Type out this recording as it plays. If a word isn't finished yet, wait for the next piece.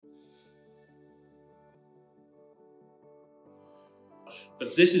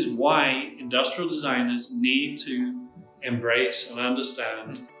But this is why industrial designers need to embrace and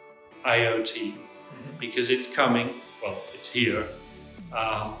understand IoT, because it's coming, well, it's here,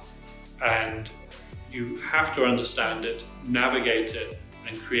 and you have to understand it, navigate it,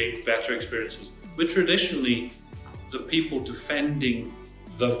 and create better experiences. We're traditionally the people defending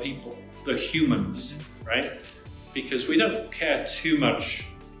the people, the humans, right? Because we don't care too much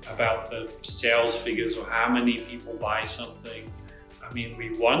about the sales figures or how many people buy something. I mean, we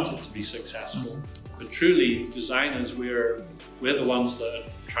want it to be successful, but truly, designers, we're the ones that are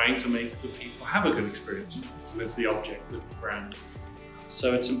trying to make the people have a good experience with the object, with the brand.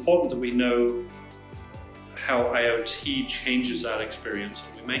 So it's important that we know how IoT changes that experience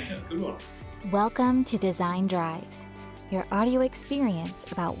and we make it a good one. Welcome to Design Drives, your audio experience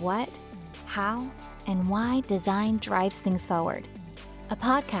about what, how, and why design drives things forward. A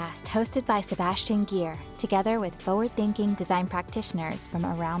podcast hosted by Sebastian Gier, together with forward-thinking design practitioners from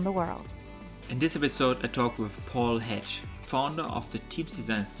around the world. In this episode, I talk with Paul Hedge, founder of the Teams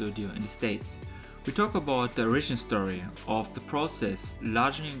Design Studio in the States. We talk about the origin story of the process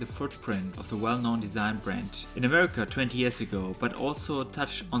largening the footprint of the well-known design brand in America 20 years ago, but also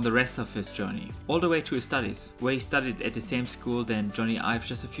touch on the rest of his journey, all the way to his studies, where he studied at the same school than Johnny Ive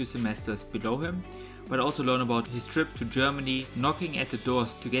just a few semesters below him, but also learn about his trip to Germany, knocking at the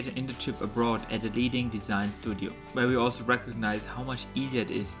doors to get an internship abroad at a leading design studio, where we also recognize how much easier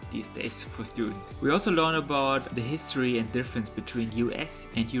it is these days for students. We also learn about the history and difference between US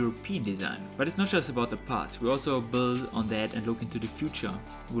and European design, but it's not just about the past. We also build on that and look into the future.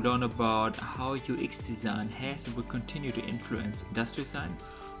 We learn about how UX design has and will continue to influence industrial design,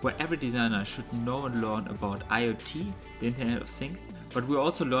 where every designer should know and learn about IoT, the Internet of Things, but we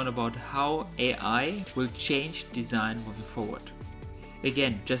also learn about how AI will change design moving forward.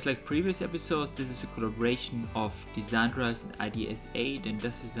 Again, just like previous episodes, this is a collaboration of Design Drives and IDSA, the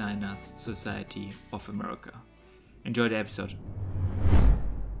Industrial Designers Society of America. Enjoy the episode.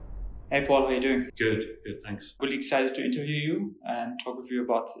 Hey Paul, how are you doing? Good, thanks. Really excited to interview you and talk with you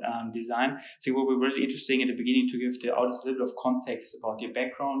about design. So it will be really interesting at the beginning to give the audience a little bit of context about your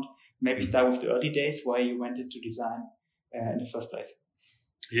background. Maybe start with the early days, why you went into design in the first place.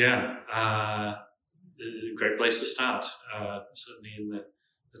 Yeah, a great place to start, certainly in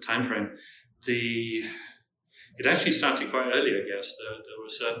the time frame. It actually started quite early, I guess. There were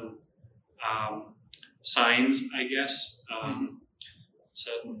certain signs, I guess,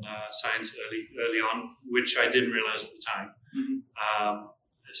 certain signs early on, which I didn't realize at the time.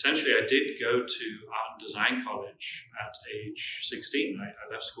 Essentially, I did go to art and design college at age 16.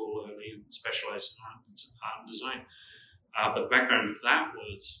 I left school early and specialized in art and design. But the background of that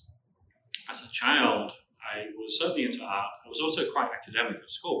was, as a child, I was certainly into art. I was also quite academic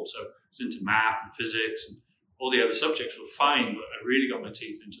at school, so I was into math and physics, and all the other subjects were fine, but I really got my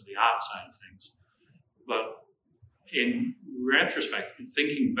teeth into the art side of things. But in retrospect, in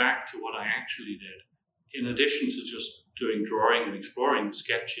thinking back to what I actually did, in addition to just doing drawing and exploring,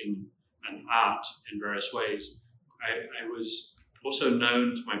 sketching and art in various ways, I was also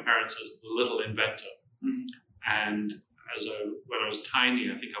known to my parents as the little inventor. And when I was tiny,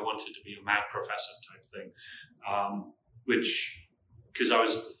 I think I wanted to be a mad professor type thing, because I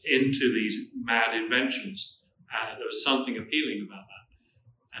was into these mad inventions, there was something appealing about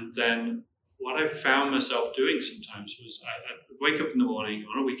that. And then what I found myself doing sometimes was I'd wake up in the morning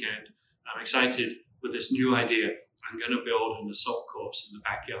on a weekend, I'm excited with this new idea. I'm going to build an assault course in the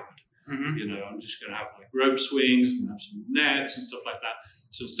backyard. You know, I'm just going to have like rope swings and have some nets and stuff like that.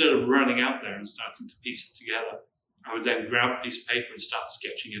 So instead of running out there and starting to piece it together, I would then grab a piece of paper and start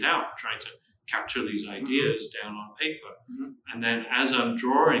sketching it out, trying to capture these ideas down on paper. And then as I'm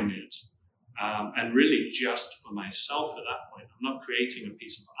drawing it, and really just for myself at that point, I'm not creating a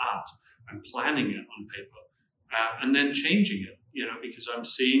piece of art, I'm planning it on paper, and then changing it, you know, because I'm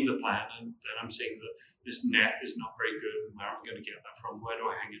seeing the plan and then I'm seeing that this net is not very good. Where am I going to get that from? Where do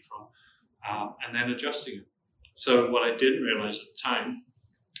I hang it from? And then adjusting it. So what I didn't realize at the time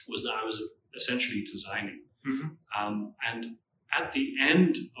was that I was essentially designing. And at the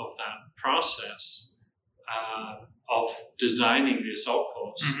end of that process of designing the assault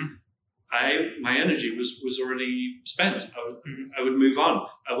course, my energy was already spent. I would move on.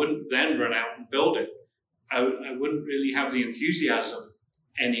 I wouldn't then run out and build it. I wouldn't really have the enthusiasm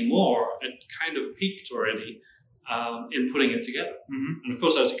anymore. It kind of peaked already in putting it together. And of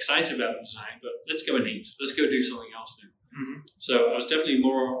course, I was excited about the design, but let's go and eat. Let's go do something else now. So I was definitely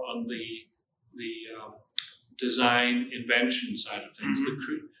more on the design invention side of things.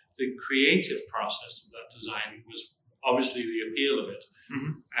 The creative process of that design was obviously the appeal of it.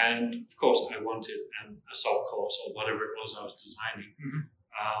 And of course, I wanted an assault course or whatever it was I was designing.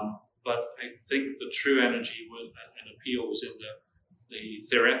 But I think the true energy and appeal was in the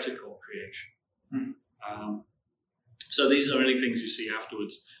theoretical creation. So these are only things you see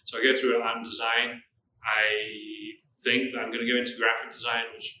afterwards. So I go through art and design. I think that I'm going to go into graphic design,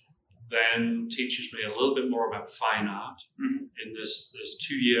 which then teaches me a little bit more about fine art in this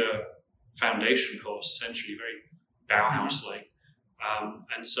 2-year foundation course, essentially very Bauhaus-like.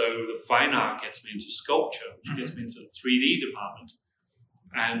 And so the fine art gets me into sculpture, which gets me into the 3D department.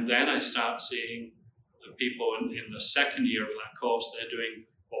 And then I start seeing the people in the second year of that course, they're doing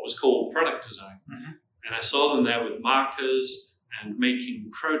what was called product design. And I saw them there with markers and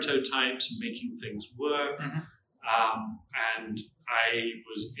making prototypes and making things work. And I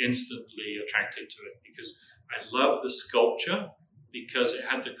was instantly attracted to it because I loved the sculpture because it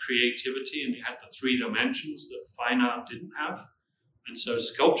had the creativity and it had the 3 dimensions that fine art didn't have. And so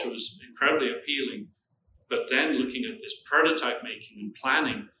sculpture was incredibly appealing. But then looking at this prototype making and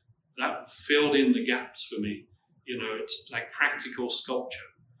planning, that filled in the gaps for me. It's like practical sculpture.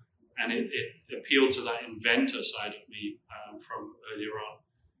 And it appealed to that inventor side of me from earlier on.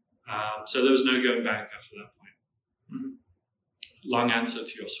 So there was no going back after that point. Long answer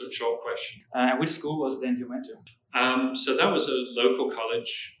to your short question. Which school was it then you went to? So that was a local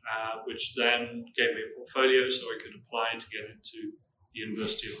college, which then gave me a portfolio so I could apply to get into the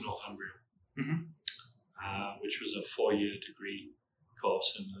University of Northumbria, which was a 4-year degree course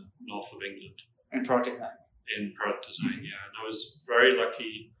in the north of England. In product design? In product design, yeah. And I was very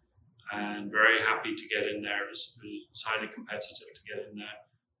lucky and very happy to get in there. It was highly competitive to get in there.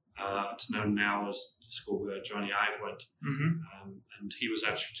 It's known now as the school where Johnny Ive went. And he was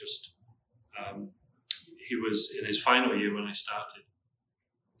actually just, he was in his final year when I started.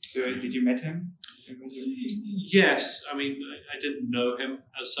 So did you meet him? Yes. I mean, I didn't know him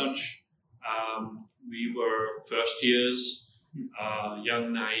as such. We were first years,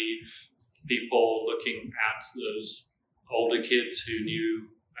 young, naive people looking at those older kids who knew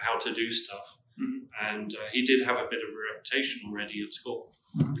how to do stuff. And he did have a bit of a reputation already at school,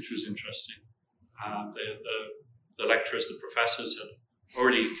 which was interesting. The lecturers, the professors had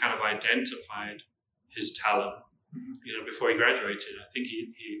already kind of identified his talent, before he graduated. I think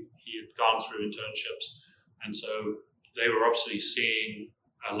he had gone through internships. And so they were obviously seeing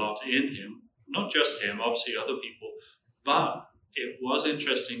a lot in him, not just him, obviously other people. But it was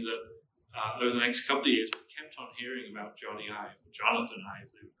interesting that over the next couple of years, we kept on hearing about Johnny Ive, Jonathan Ive,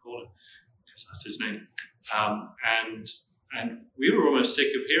 they would call him, because that's his name. And we were almost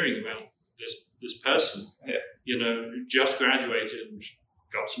sick of hearing about this person, who just graduated and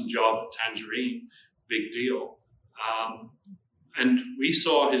got some job at Tangerine, big deal. And we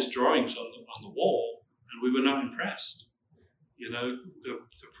saw his drawings on the wall, and we were not impressed. The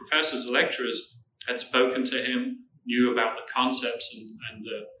professors, the lecturers had spoken to him, knew about the concepts and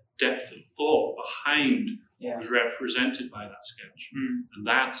the depth of thought behind what was represented by that sketch. And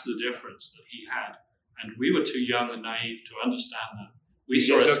that's the difference that he had. And we were too young and naive to understand that. We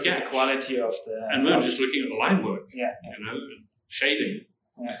saw a sketch, the quality of and we were just looking at the line work, and shading.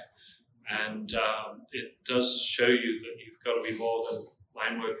 And it does show you that you've got to be more than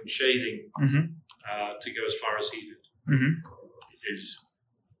line work and shading to go as far as he did. It is.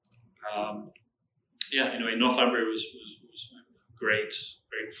 Anyway, Northumbria was great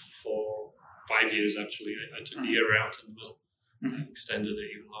 5 years actually. I took a year out in the middle, and extended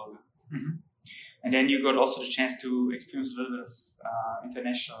it even longer. And then you got also the chance to experience a little bit of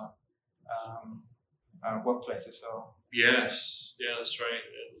international workplaces. So yes, that's right.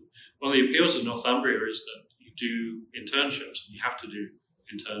 One of the appeals of Northumbria is that you do internships, and you have to do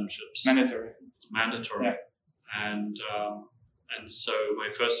internships. It's mandatory. And so my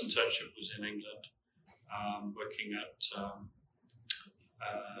first internship was in England, working at a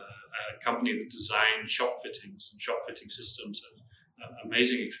company that designed shop fittings and shop fitting systems.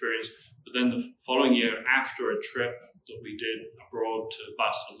 Amazing experience. But then the following year, after a trip that we did abroad to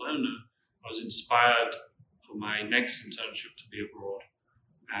Barcelona, I was inspired for my next internship to be abroad.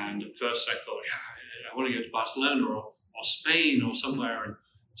 And at first I thought, I want to go to Barcelona or Spain or somewhere, and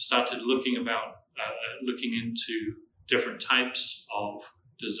started looking into different types of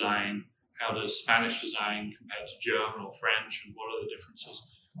design. How does Spanish design compare to German or French, and what are the differences?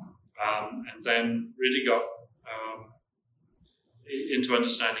 And then really got into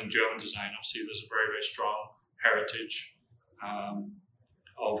understanding German design. Obviously, there's a very, very strong heritage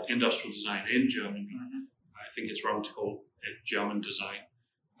of industrial design in Germany. I think it's wrong to call it German design.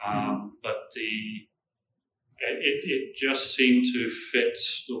 But it just seemed to fit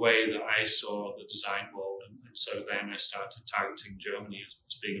the way that I saw the design world. And so then I started targeting Germany as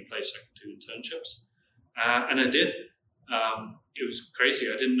being a place I could do internships. And I did. it was crazy.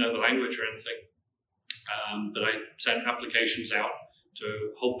 I didn't know the language or anything, but I sent applications out to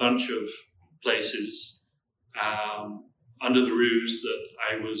a whole bunch of places under the ruse that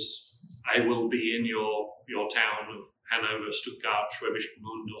I will be in your town of Hanover, Stuttgart, Schwäbisch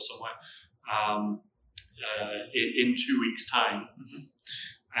Gmünd or somewhere in 2 weeks' time.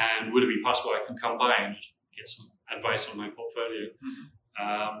 And would it be possible I can come by and just get some advice on my portfolio?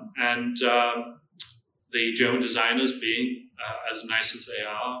 The German designers, being as nice as they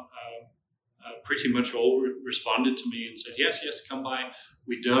are, pretty much all responded to me and said, yes, come by.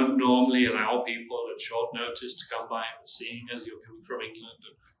 We don't normally allow people at short notice to come by, but seeing as you're coming from England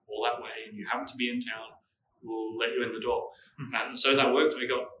and all that way and you happen to be in town, we'll let you in the door. And so that worked. I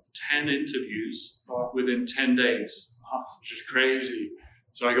got 10 interviews within 10 days, which is crazy.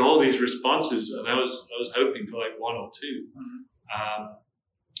 So I got all these responses, and I was hoping for like 1 or 2.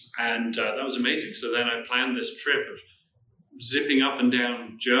 That was amazing. So then I planned this trip of zipping up and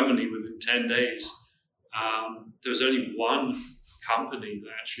down Germany within 10 days. There was only one company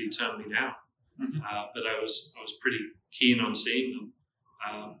that actually turned me down, but I was pretty keen on seeing them.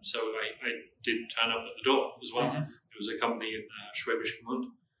 So I did turn up at the door as well. It was a company in Schwäbisch Gmünd.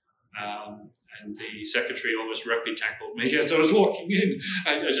 And the secretary almost rugby tackled me as I was walking in.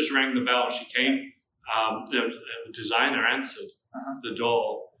 I just rang the bell. She came. The designer answered the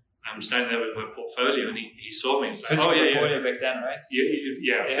door. I'm standing there with my portfolio, and he saw me. He's like, physical portfolio back then, right?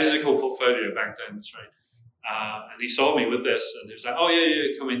 Yeah, physical portfolio back then. That's right. And he saw me with this, and he was like, "Oh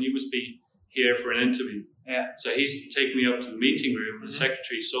yeah, come in. You must be here for an interview." Yeah. So he's taken me up to the meeting room, and the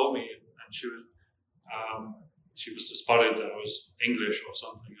secretary saw me, and she must have spotted that I was English or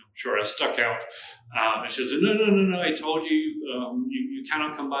something. I'm sure I stuck out. And she said, no, I told you, you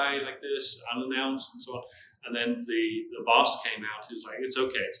cannot come by like this, unannounced and so on. And then the boss came out. He was like, it's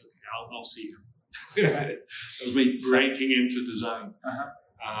okay. I'll see you. That was me breaking into design.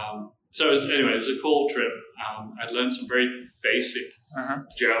 So anyway, it was a cool trip. I'd learned some very basic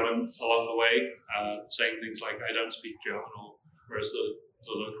German along the way, saying things like, I don't speak German, or where's the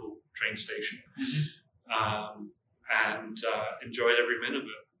local train station. And enjoyed every minute of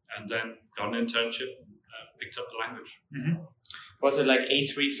it, and then got an internship and picked up the language. Was it like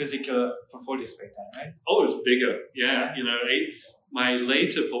A3 physical portfolios back then, right? Oh, it was bigger. Yeah. My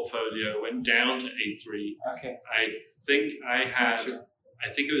later portfolio went down to A3. Okay. I think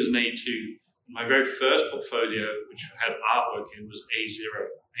it was an A2. My very first portfolio, which had artwork in, was A0.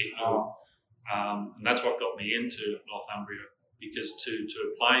 And that's what got me into Northumbria, because to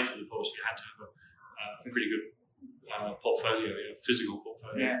apply for the course, you had to have a pretty good portfolio, physical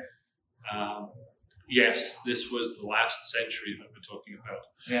portfolio. Yeah. Yes, this was the last century that we're talking about.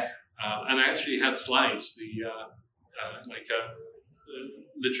 Yeah. And I actually had slides,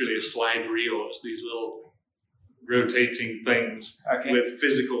 literally a slide reel. It's these little rotating things with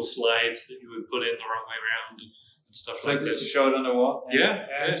physical slides that you would put in the wrong way around and stuff like that. To show it on the wall?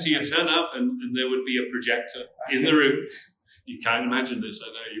 Yeah. So you turn up and there would be a projector in the room. You can't imagine this, I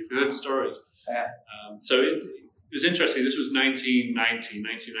know. You've heard stories. Yeah. So it was interesting. This was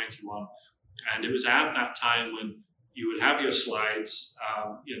 1991. And it was at that time when you would have your slides,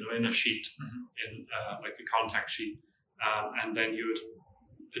 in a sheet, in like a contact sheet. And then you would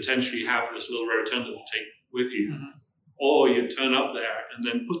potentially have this little rotunda to take with you. Or you'd turn up there and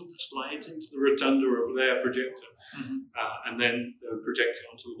then put the slides into the rotunda of their projector. And then they would project it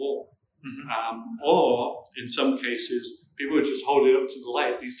onto the wall. Or in some cases, people would just hold it up to the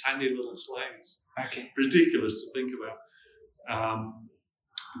light, these tiny little slides. Ridiculous to think about.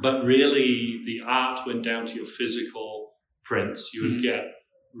 But really, the art went down to your physical prints. You would get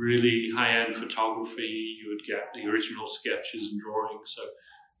really high-end photography. You would get the original sketches and drawings. So,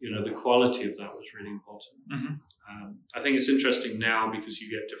 the quality of that was really important. I think it's interesting now because you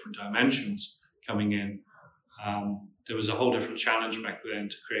get different dimensions coming in. There was a whole different challenge back then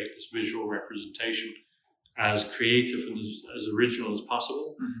to create this visual representation as creative and as original as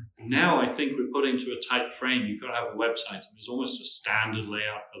possible. Now I think we're put into a tight frame. You've got to have a website, and there's almost a standard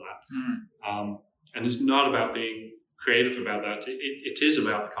layout for that. And it's not about being creative about that. It is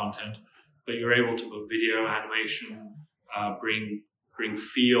about the content, but you're able to put video, animation, bring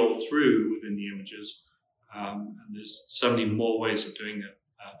feel through within the images. And there's so many more ways of doing it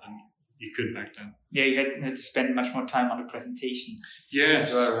than you could back then. Yeah, you had to spend much more time on the presentation. Yes.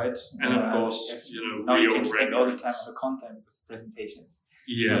 As well, right? And of course, now you can spend all the time on the content with the presentations.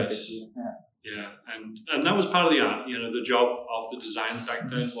 Yes. Yeah. And that was part of the art. The job of the design back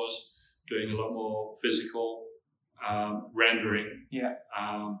then was doing a lot more physical rendering. Yeah.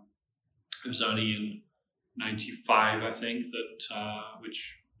 It was only in 95, I think, that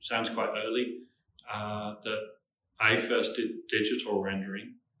which sounds quite early, that I first did digital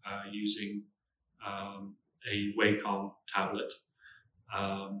rendering using a Wacom tablet,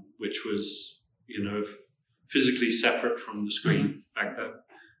 which was, physically separate from the screen back then.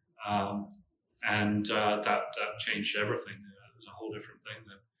 And that changed everything. It was a whole different thing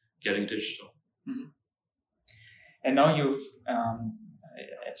than getting digital. Mm-hmm. And now you've,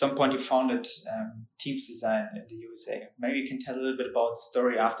 at some point you founded Teams Design in the USA. Maybe you can tell a little bit about the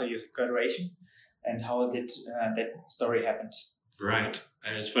story after your graduation and how did that story happen? Right.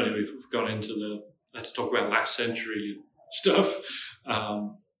 And it's funny, we've gone into let's talk about last century stuff.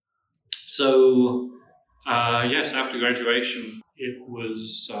 Yes, after graduation, it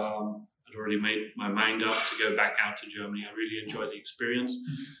was, I'd already made my mind up to go back out to Germany. I really enjoyed the experience.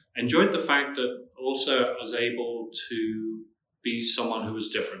 Mm-hmm. Enjoyed the fact that also I was able to be someone who was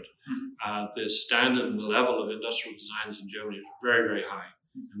different. Mm-hmm. The standard and the level of industrial designers in Germany was very, very high.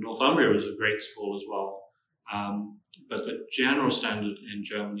 Mm-hmm. And Northumbria was a great school as well. But the general standard in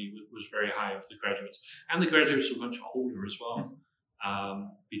Germany was very high of the graduates. And the graduates were much older as well.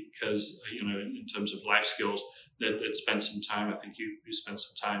 Because, in terms of life skills, they'd spent some time. I think you spent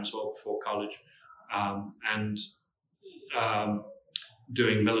some time as well before college, and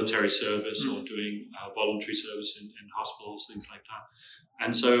doing military service or doing voluntary service in hospitals, things like that.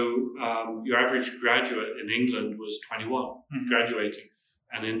 And so your average graduate in England was 21, graduating.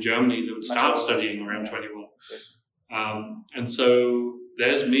 And in Germany, they would start studying around 21. And so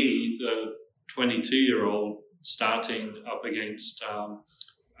there's me, the 22-year-old, starting up against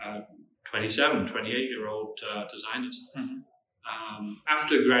 27, 28-year-old designers. Mm-hmm.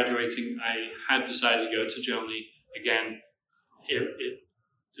 After graduating, I had decided to go to Germany again.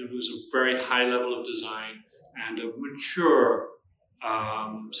 It was a very high level of design and a mature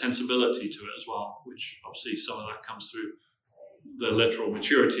sensibility to it as well, which obviously some of that comes through the literal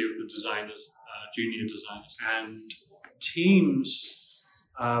maturity of the designers, junior designers. And Teams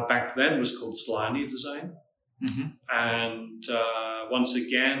back then was called Solani Design. Mm-hmm. And once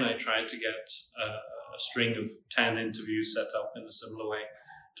again, I tried to get a string of 10 interviews set up in a similar way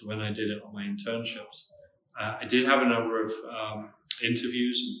to when I did it on my internships. I did have a number of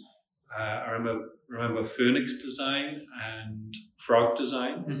interviews. I remember Phoenix Design and Frog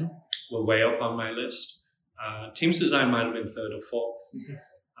Design were way up on my list. Teams Design might have been third or fourth,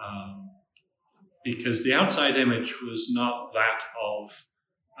 because the outside image was not that of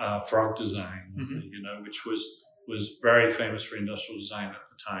Frog Design, which was very famous for industrial design at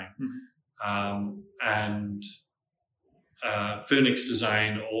the time. And Phoenix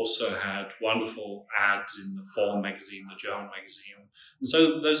Design also had wonderful ads in the Form magazine, the German magazine. And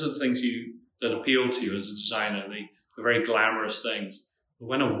so those are the things that appeal to you as a designer, the very glamorous things. But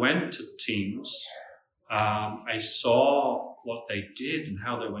when I went to Teams, I saw what they did and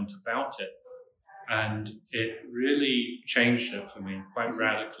how they went about it. And it really changed it for me quite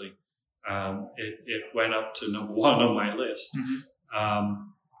radically. It went up to number one on my list.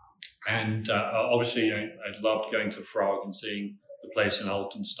 And obviously, I loved going to Frog and seeing the place in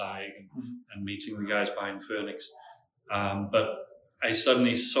Altensteig and meeting the guys behind Phoenix. But I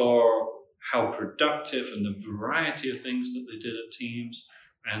suddenly saw how productive and the variety of things that they did at Teams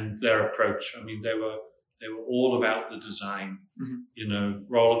and their approach. I mean, they were all about the design,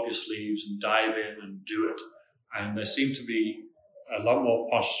 roll up your sleeves and dive in and do it. And there seemed to be a lot more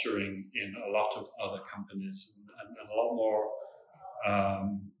posturing in a lot of other companies and a lot more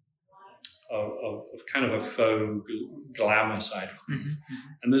of kind of a faux glamour side of things.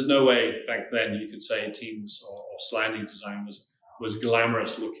 And there's no way back then you could say Teams or Solani Design was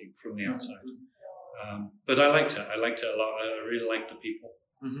glamorous looking from the outside. But I liked it. I liked it a lot. I really liked the people.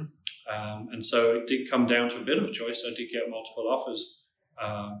 And so it did come down to a bit of a choice. I did get multiple offers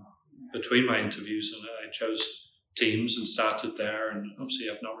between my interviews, and I chose Teams and started there, and obviously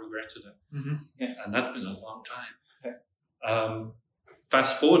I've not regretted it. Yes. And that's been a long time. Okay.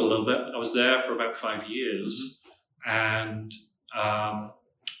 Fast forward a little bit, I was there for about 5 years, and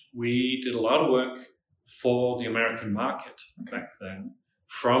we did a lot of work for the American market back then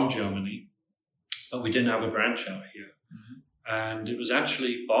from Germany, but we didn't have a branch out here. And it was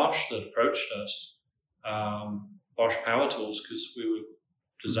actually Bosch that approached us, Bosch Power Tools, because we were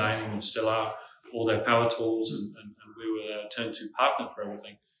designing and still are all their power tools, and we were their turn-to partner for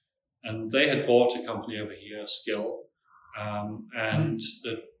everything. And they had bought a company over here, Skill, and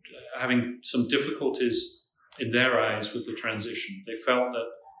having some difficulties in their eyes with the transition. They felt that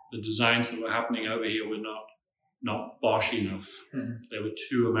the designs that were happening over here were not Bosch enough. They were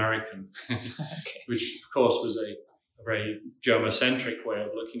too American, which of course was a very German-centric way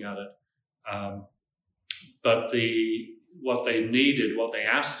of looking at it. But what they needed, what they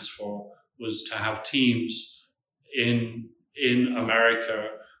asked us for, was to have Teams in America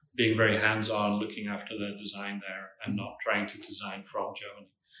being very hands-on, looking after their design there and not trying to design from Germany.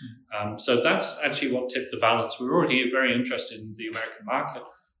 So that's actually what tipped the balance. We were already very interested in the American market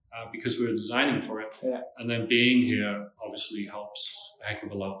because we were designing for it. Yeah. And then being here obviously helps a heck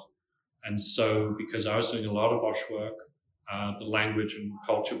of a lot. And so because I was doing a lot of Bosch work, the language and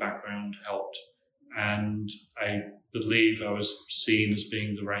culture background helped. And I believe I was seen as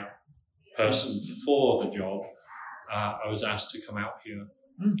being the right person for the job. I was asked to come out here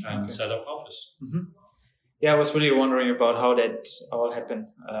and set up office. Mm-hmm. Yeah, I was really wondering about how that all happened.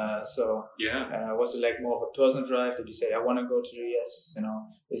 Was it like more of a personal drive? Did you say, I want to go to the US?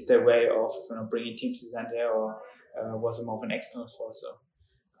 Is there a way of bringing teams design there, or was it more of an external force? So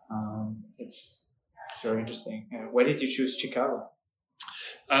it's very interesting. Why did you choose Chicago?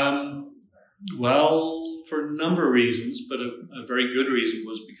 Well, for a number of reasons, but a very good reason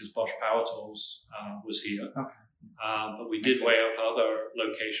was because Bosch Power Tools was here. Okay. But we did weigh up other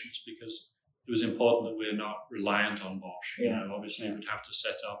locations because it was important that we're not reliant on Bosch. Obviously, we'd have to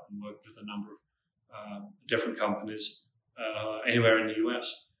set up and work with a number of different companies anywhere in the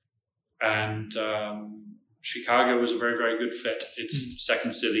US. And Chicago was a very, very good fit. It's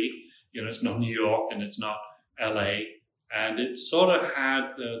second city. It's not New York and it's not LA. And it sort of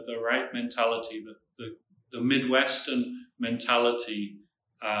had the right mentality, the Midwestern mentality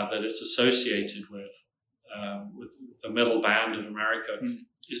that it's associated with the middle band of America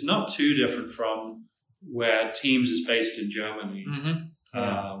is not too different from where Teams is based in Germany.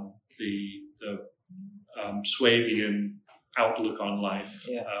 Mm-hmm. The Swabian outlook on life.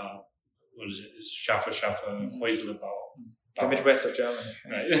 Yeah. What is it? It's Schaffer, Häuslebau. The Midwest of Germany.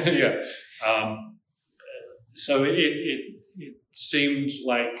 Right. Yeah. So it seemed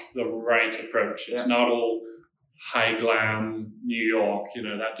like the right approach. It's not all high glam New York.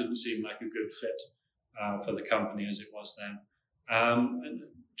 That didn't seem like a good fit for the company as it was then. And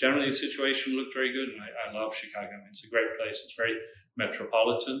generally, the situation looked very good. I love Chicago. It's a great place. It's very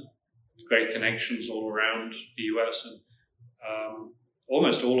metropolitan. Great connections all around the US, and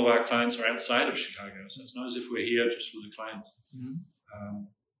almost all of our clients are outside of Chicago. So it's not as if we're here just for the clients. Mm-hmm.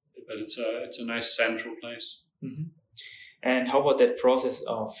 But it's a nice central place. Mm-hmm. And how about that process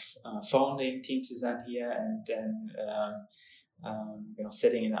of founding Teams Design here and then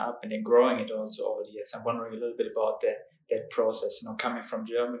setting it up and then growing it also over the years? I'm wondering a little bit about that process, coming from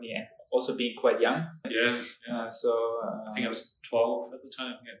Germany and also being quite young. Yeah. I think I was 12 at the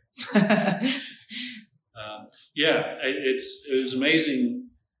time. Yeah. It was amazing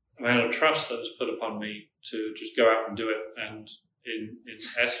amount of trust that was put upon me to just go out and do it. And in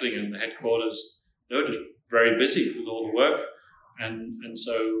Esslingen, the headquarters, they were just very busy with all the work. And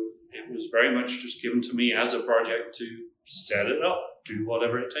so it was very much just given to me as a project to set it up, do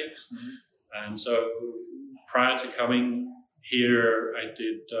whatever it takes. Mm-hmm. And so prior to coming here, I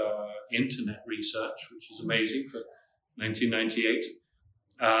did internet research, which is amazing, for 1998.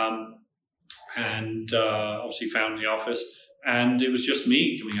 And obviously found the office. And it was just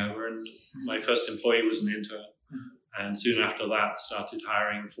me coming over, and my first employee was an intern. And soon after that, started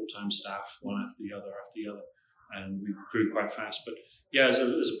hiring full-time staff, one after the other, and we grew quite fast. But yeah, as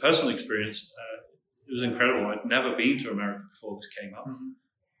a personal experience, it was incredible. I'd never been to America before this came up,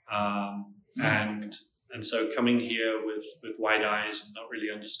 and so coming here with wide eyes and not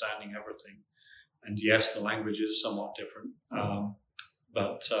really understanding everything. And yes, the language is somewhat different,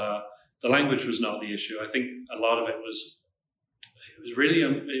 but the language was not the issue. I think a lot of it was really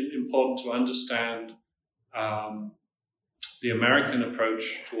important to understand the American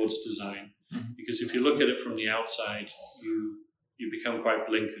approach towards design, because if you look at it from the outside, you become quite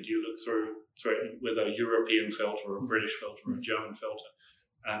blinkered. You look through it with a European filter, or a British filter, or a German filter,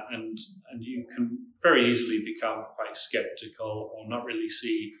 and you can very easily become quite skeptical or not really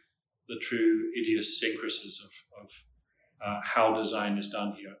see the true idiosyncrasies of how design is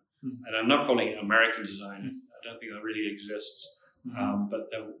done here. And I'm not calling it American design. I don't think that really exists. But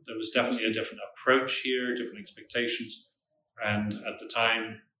there was definitely a different approach here, different expectations. And at the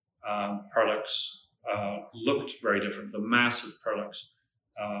time, products looked very different. The massive products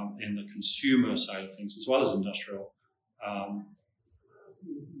in the consumer side of things, as well as industrial,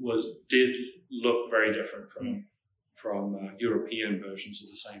 did look very different from European versions of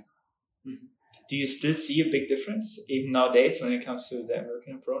the same. Do you still see a big difference, even nowadays, when it comes to the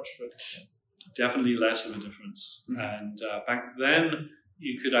American approach? Definitely less of a difference. And back then,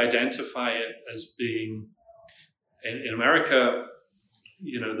 you could identify it as being, in America,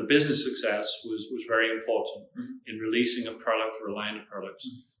 the business success was very important in releasing a product or a line of products.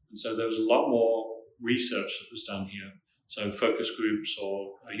 And so there was a lot more research that was done here. So focus groups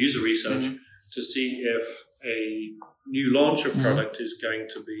or user research to see if a new launch of product is going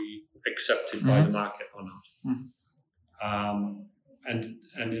to be accepted by the market or not. And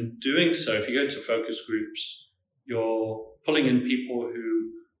in doing so, if you go into focus groups, you're pulling in people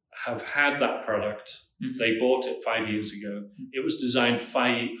who have had that product. They bought it 5 years ago. It was designed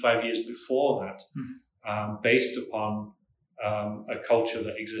five years before that, based upon a culture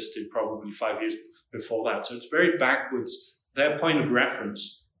that existed probably 5 years before that. So it's very backwards. Their point of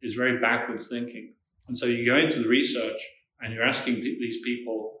reference is very backwards thinking. And so you go into the research and you're asking these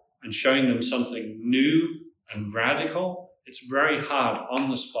people and showing them something new and radical. It's very hard on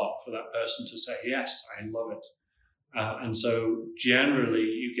the spot for that person to say, yes, I love it. And so generally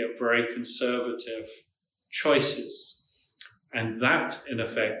you get very conservative choices. And that, in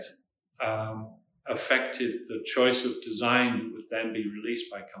effect, affected the choice of design that would then be released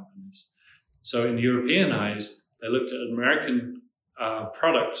by companies. So in European eyes, they looked at American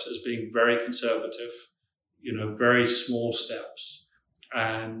products as being very conservative, very small steps.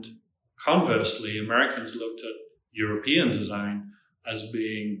 And conversely, Americans looked at European design as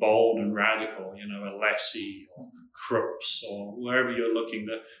being bold and radical, a Lessie or Krups or wherever you're looking.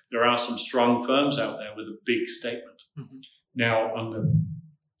 There are some strong firms out there with a big statement. Now, on the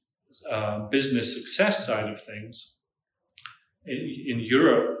business success side of things, in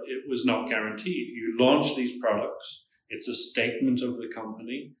Europe, it was not guaranteed. You launch these products, it's a statement of the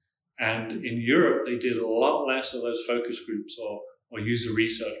company. And in Europe, they did a lot less of those focus groups or user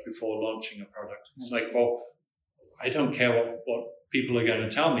research before launching a product. It's like, well, I don't care what people are going to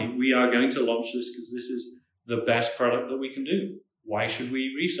tell me. We are going to launch this because this is the best product that we can do. Why should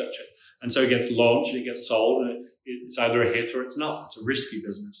we research it? And so it gets launched, it gets sold, and it's either a hit or it's not. It's a risky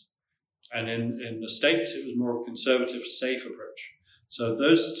business. And in the States, it was more of a conservative, safe approach. So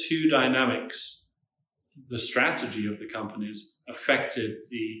those two dynamics, the strategy of the companies, affected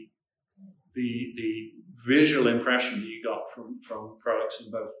the visual impression that you got from products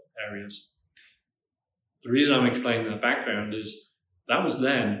in both areas. The reason I'm explaining that background is that was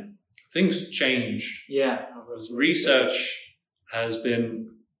then. Things changed. Yeah. Research has been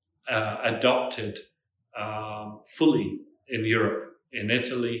adopted fully in Europe, in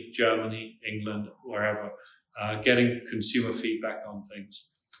Italy, Germany, England, wherever, getting consumer feedback on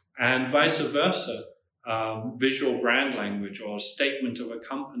things. And vice versa, visual brand language or statement of a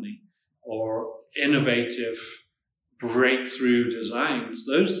company or innovative breakthrough designs,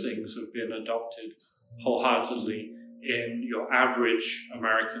 those things have been adopted wholeheartedly in your average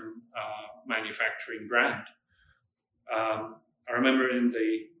American manufacturing brand. I remember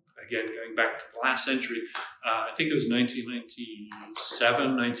again, going back to the last century, I think it was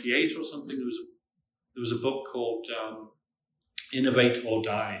 1997, 98 or something, there was a book called Innovate or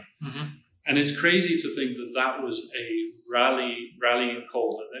Die. And it's crazy to think that was a rallying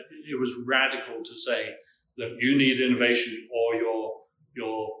call, that it was radical to say that you need innovation or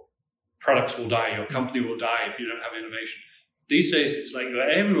your products will die, your company will die if you don't have innovation. These days, it's like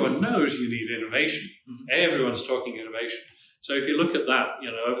everyone knows you need innovation. Everyone's talking innovation. So if you look at that,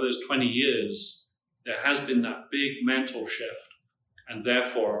 over those 20 years, there has been that big mental shift, and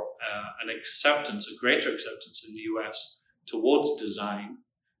therefore a greater acceptance in the US towards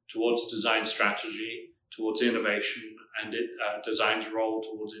design strategy, towards innovation, and design's role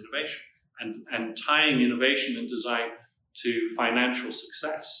towards innovation, and tying innovation and design to financial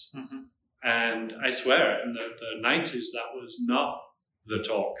success. And I swear, in the 90s, that was not the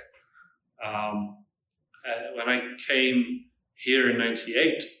talk. When I came here in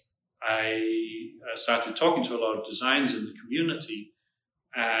 98, I started talking to a lot of designers in the community,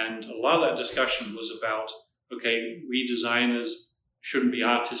 and a lot of that discussion was about, okay, we designers shouldn't be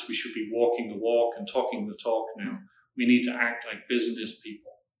artists, we should be walking the walk and talking the talk now. We need to act like business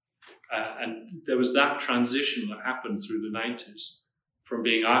people. And there was that transition that happened through the 90s, from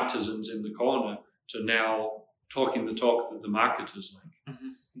being artisans in the corner to now talking the talk that the marketers like.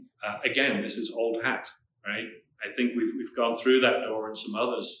 Again, this is old hat, right? I think we've gone through that door and some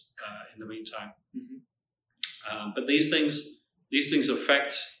others in the meantime. But these things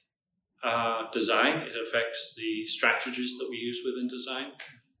affect design. It affects the strategies that we use within design.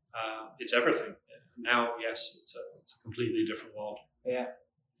 It's everything. Now, yes, it's a completely different world. Yeah.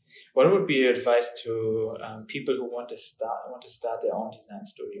 What would be your advice to people who want to start their own design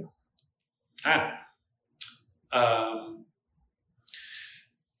studio?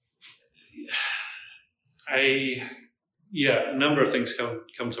 A number of things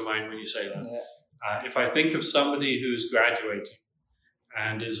come to mind when you say that. Yeah. If I think of somebody who's graduating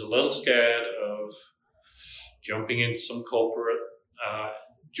and is a little scared of jumping into some corporate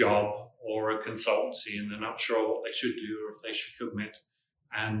job or a consultancy, and they're not sure what they should do or if they should commit,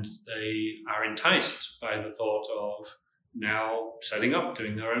 and they are enticed by the thought of now setting up,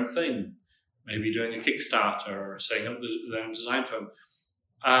 doing their own thing, maybe doing a Kickstarter or setting up their own design firm.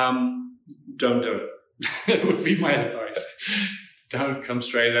 Don't do it. That would be my advice. Don't come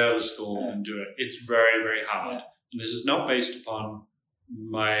straight out of school and do it. It's very, very hard. Yeah. This is not based upon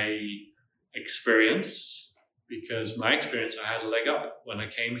my experience, because my experience, I had a leg up when I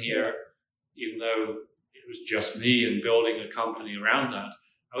came here, even though it was just me and building a company around that.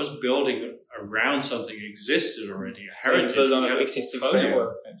 I was building around something that existed already, a heritage. Built on an existing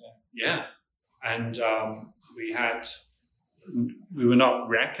framework. Yeah. And we were not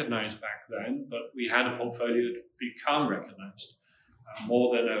recognized back then, but we had a portfolio to become recognized,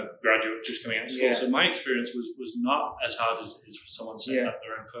 more than a graduate just coming out of school. Yeah. So my experience was not as hard as it is for someone setting up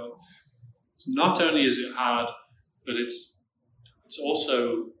their own firm. It's not only is it hard, but it's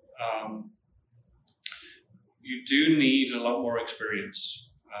also, you do need a lot more experience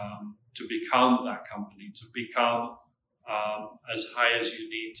to become that company, to become as high as you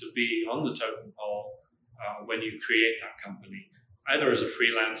need to be on the totem pole when you create that company, either as a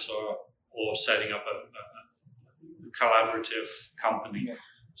freelancer or setting up a collaborative company. Yeah.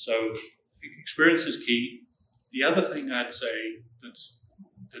 So experience is key. The other thing I'd say that's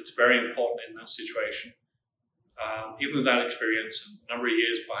very important in that situation, even with that experience and a number of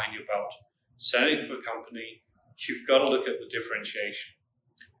years behind your belt, setting up a company, you've got to look at the differentiation.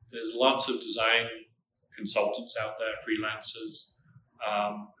 There's lots of design consultants out there, freelancers,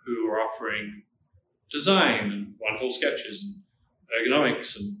 who are offering design and wonderful sketches and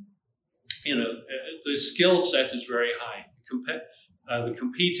ergonomics, and the skill set is very high. The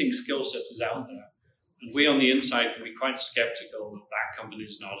competing skill set is out there, and we on the inside can be quite skeptical that company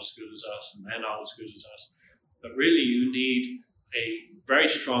is not as good as us and they're not as good as us. But really, you need a very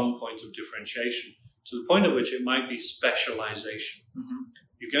strong point of differentiation, to the point at which it might be specialization. Mm-hmm.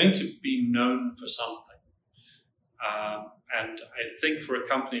 You're going to be known for something. And I think for a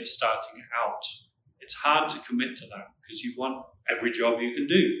company that's starting out, it's hard to commit to that, because you want every job you can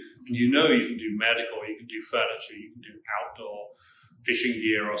do. And you can do medical, you can do furniture, you can do outdoor fishing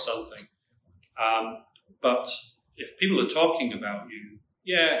gear or something. But if people are talking about you,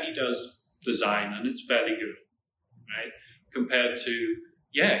 he does design and it's fairly good, right? Compared to,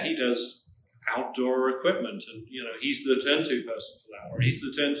 he does outdoor equipment and, he's the turn-to person for that, or he's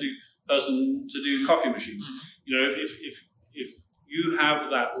the turn-to person to do coffee machines. Mm-hmm. If you have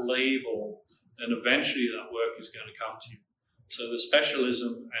that label, then eventually that work is going to come to you. So the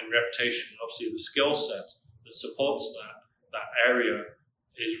specialism and reputation, obviously the skill set that supports that area,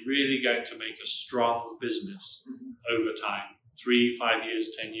 is really going to make a strong business over time. 3, 5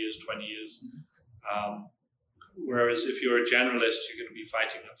 years, 10 years, 20 years. Whereas if you're a generalist, you're going to be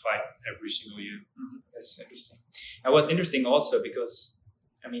fighting that fight every single year. Mm-hmm. That's interesting. And what's interesting also, because,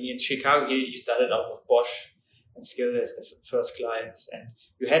 in Chicago here, you started out with Bosch and Skill as the first clients, and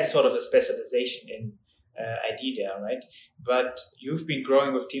you had sort of a specialization in ID there, right? But you've been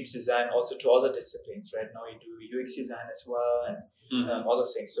growing with Teams Design also to other disciplines, right? Now you do UX design as well and other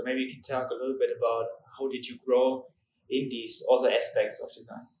things. So maybe you can talk a little bit about how did you grow in these other aspects of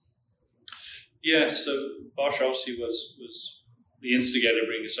design? Yeah, so Bosch obviously was the instigator to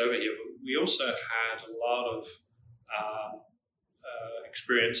bring us over here, but we also had a lot of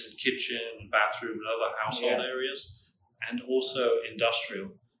experience in kitchen and bathroom and other household areas, and also industrial.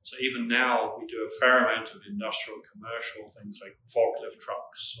 So even now we do a fair amount of industrial commercial things like forklift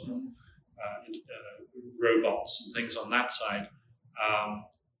trucks or robots and things on that side.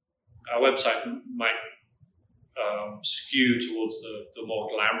 Our website might skew towards the more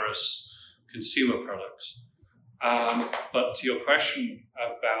glamorous consumer products. But to your question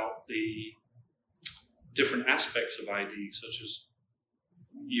about the different aspects of ID, such as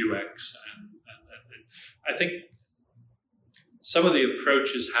UX, and I think some of the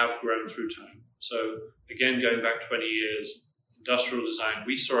approaches have grown through time. So again, going back 20 years, industrial design,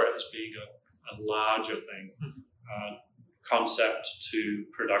 we saw it as being a larger thing, concept to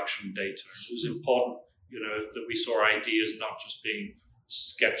production data. It was important, that we saw ideas not just being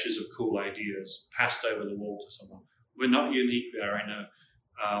sketches of cool ideas passed over the wall to someone. We're not unique there, I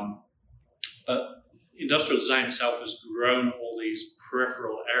know. But industrial design itself has grown all these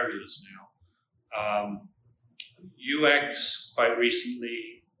peripheral areas now. UX, quite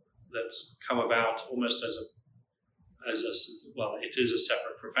recently, that's come about almost as it is a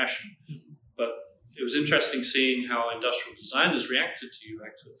separate profession. Mm-hmm. But it was interesting seeing how industrial designers reacted to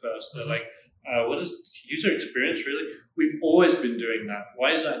UX at first. They're like, what is user experience really? We've always been doing that.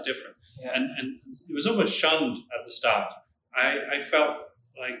 Why is that different? Yeah. And it was almost shunned at the start. I felt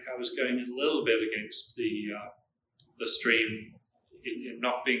like I was going a little bit against the stream in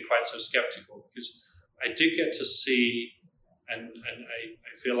not being quite so skeptical, because I did get to see, and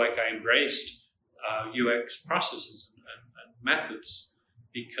I feel like I embraced UX processes and methods,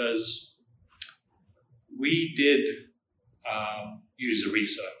 because we did user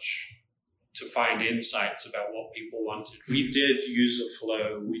research to find insights about what people wanted. We did user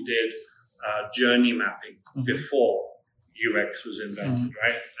flow. We did journey mapping before UX was invented,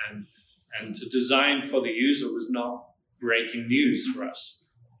 right? And to design for the user was not breaking news for us.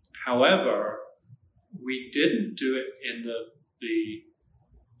 However, we didn't do it in the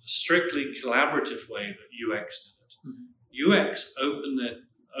strictly collaborative way that UX did. UX opened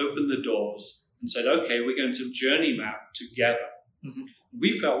the doors and said, okay, we're going to journey map together.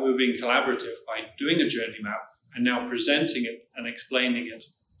 We felt we were being collaborative by doing a journey map and now presenting it and explaining it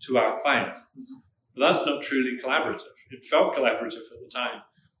to our client. But that's not truly collaborative. It felt collaborative at the time.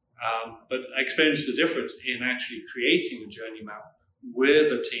 But I experienced the difference in actually creating a journey map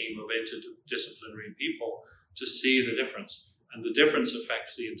with a team of interdisciplinary people to see the difference. And the difference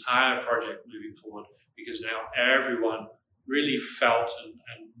affects the entire project moving forward, because now everyone really felt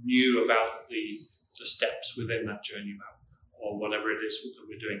and knew about the steps within that journey map, or whatever it is that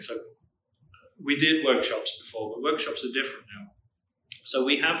we're doing. So we did workshops before, but workshops are different now. So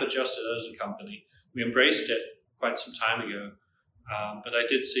we have adjusted as a company. We embraced it quite some time ago, but I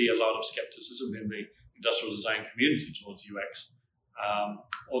did see a lot of skepticism in the industrial design community towards UX.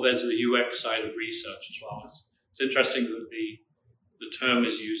 Or there's the UX side of research as well. It's interesting that the term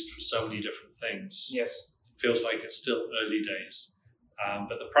is used for so many different things. Yes. It feels like it's still early days.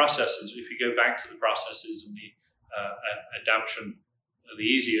 But the processes, if you go back to the processes and the adaption, the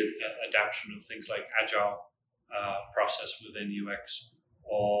easy adaption of things like agile process within UX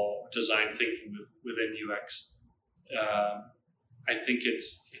or design thinking within UX, I think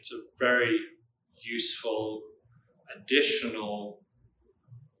it's a very useful additional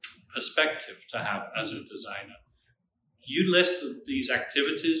perspective to have as a designer. You list these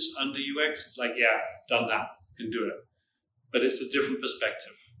activities under UX, it's like, yeah, done that, can do it. But it's a different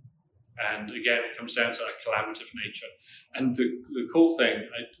perspective. And again, it comes down to that collaborative nature. And the cool thing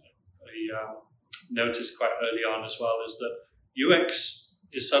I noticed quite early on as well is that UX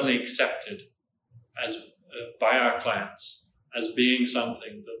is suddenly accepted as by our clients as being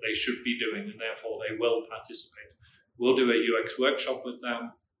something that they should be doing, and therefore they will participate. We'll do a UX workshop with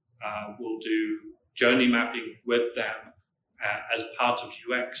them. We'll do journey mapping with them as part of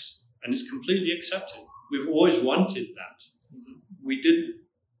UX, and it's completely accepted. We've always wanted that. We didn't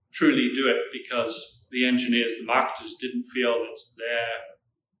truly do it because the engineers, the marketers didn't feel it's their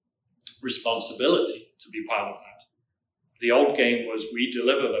responsibility to be part of that. The old game was we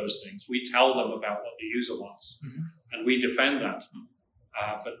deliver those things. We tell them about what the user wants, and we defend that.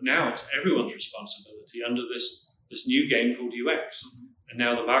 But now it's everyone's responsibility under this new game called UX. And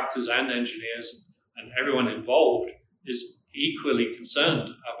now the marketers and engineers and everyone involved is equally concerned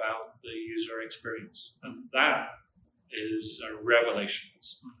about the user experience. And that is a revelation.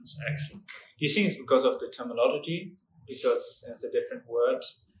 It's excellent. Do you think it's because of the terminology? Because it's a different word.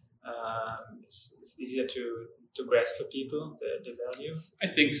 It's easier to grasp for people, the value? I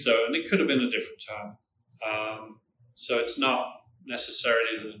think so. And it could have been a different term. So it's not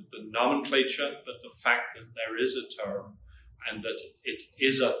necessarily the nomenclature, but the fact that there is a term and that it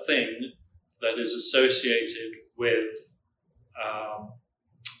is a thing that is associated with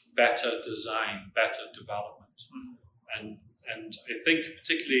better design, better development. And I think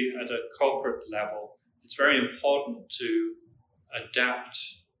particularly at a corporate level, it's very important to adapt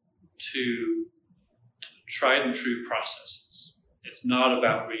to tried and true processes. It's not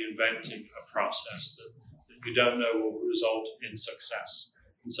about reinventing a process that you don't know will result in success.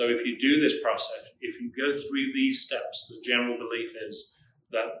 And so if you do this process, if you go through these steps, the general belief is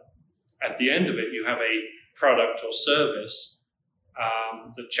that at the end of it, you have a product or service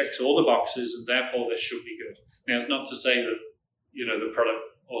that checks all the boxes, and therefore this should be good. Now, it's not to say that, the product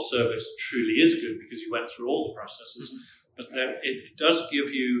or service truly is good because you went through all the processes, but it does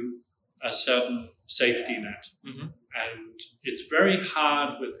give you a certain safety net. And it's very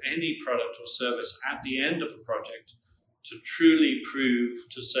hard with any product or service at the end of a project to truly prove,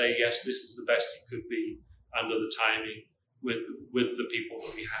 to say, yes, this is the best it could be under the timing with the people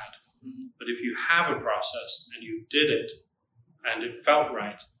that we had. But if you have a process and you did it and it felt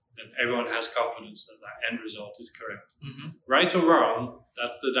right, then everyone has confidence that that end result is correct. Right or wrong,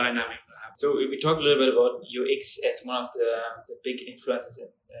 that's the dynamic that happens. So we talked a little bit about UX as one of the big influences in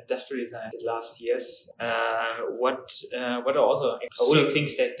industrial design in the last years. What are also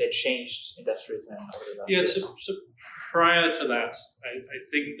things that changed industrial design over the last years? So prior to that, I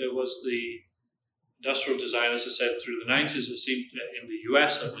think there was industrial design, as I said, through the 90s, it seemed, in the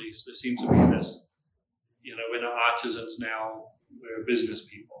US at least, there seemed to be this, we're not artisans now, we're business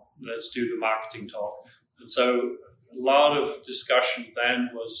people. Let's do the marketing talk. And so a lot of discussion then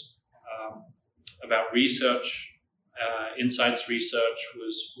was about research. Insights research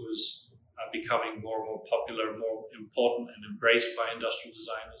was becoming more and more popular, more important and embraced by industrial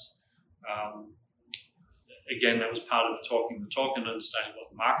designers. Again, that was part of talking the talk and understanding what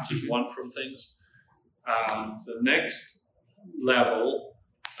the marketers want from things. The next level,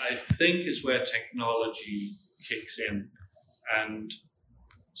 I think, is where technology kicks in. And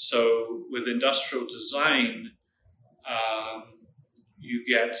so with industrial design, you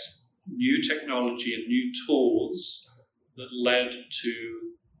get new technology and new tools that led to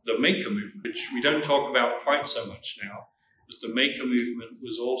the maker movement, which we don't talk about quite so much now. But the maker movement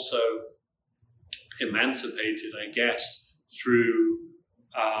was also emancipated, I guess, through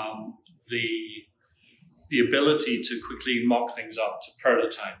the ability to quickly mock things up, to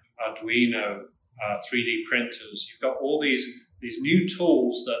prototype, Arduino, 3D printers. You've got all these new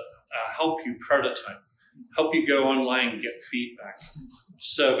tools that help you prototype, help you go online and get feedback,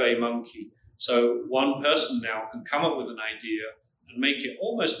 SurveyMonkey. So one person now can come up with an idea and make it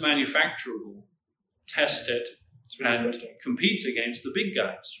almost manufacturable, test it, and compete against the big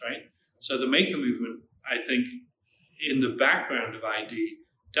guys, right? So the maker movement, I think, in the background of ID,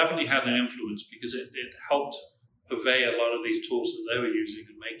 definitely had an influence because it helped purvey a lot of these tools that they were using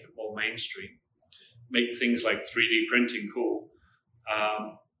and make it more mainstream, make things like 3D printing cool.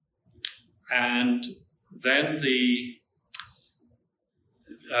 And then the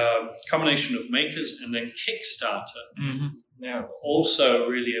combination of makers and then Kickstarter now also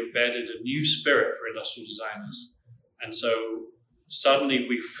really embedded a new spirit for industrial designers. And so suddenly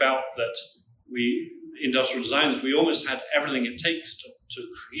we felt that industrial designers, we almost had everything it takes to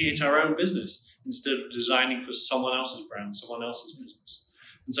create our own business instead of designing for someone else's brand, someone else's business.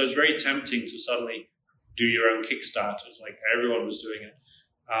 And so it's very tempting to suddenly do your own Kickstarters, like everyone was doing it.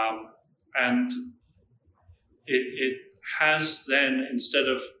 And it has then, instead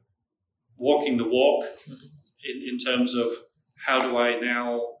of walking the walk in terms of how do I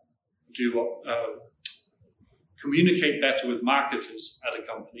now communicate better with marketers at a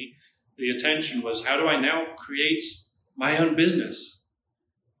company, the attention was, how do I now create my own business?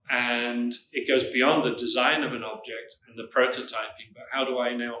 And it goes beyond the design of an object and the prototyping, but how do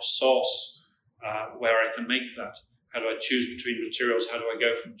I now source where I can make that? How do I choose between materials? How do I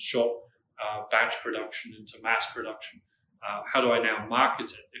go from short batch production into mass production? How do I now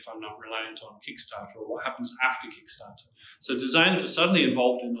market it if I'm not reliant on Kickstarter, or what happens after Kickstarter? So designers are suddenly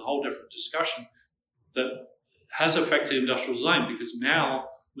involved in a whole different discussion that has affected industrial design, because now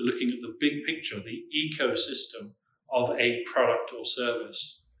we're looking at the big picture, the ecosystem of a product or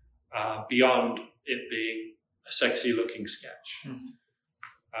service, beyond it being a sexy looking sketch.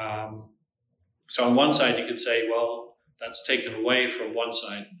 So on one side you could say, well, that's taken away from one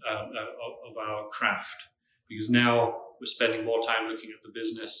side of our craft, because now we're spending more time looking at the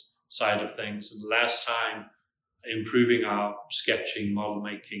business side of things and less time improving our sketching, model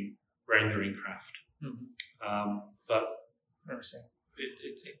making, rendering craft. But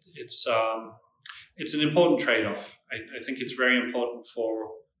it's an important trade-off. I think it's very important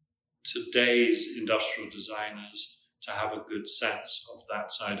for today's industrial designers to have a good sense of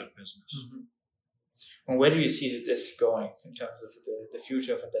that side of business. And where do you see this going in terms of the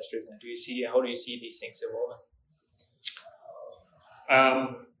future of industrial design? How do you see these things evolving?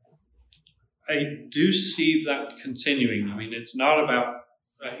 I do see that continuing. I mean, it's not about,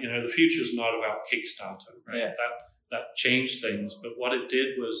 the future is not about Kickstarter, right? Yeah. That changed things, but what it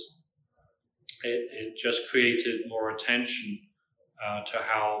did was it just created more attention to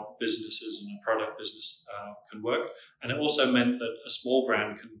how businesses and a product business can work. And it also meant that a small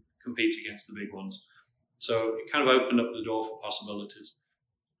brand can compete against the big ones. So it kind of opened up the door for possibilities.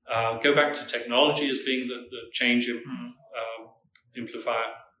 Go back to technology as being the change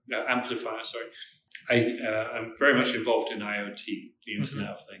amplifier. Sorry, I'm very much involved in IoT, the Internet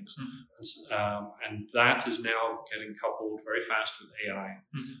of Things, and that is now getting coupled very fast with AI.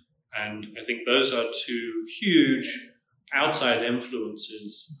 And I think those are two huge outside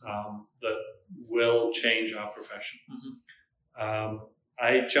influences that will change our profession.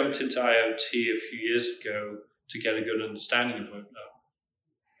 I jumped into IoT a few years ago to get a good understanding of it.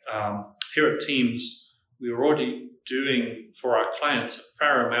 Here at Teams, we were already doing for our clients a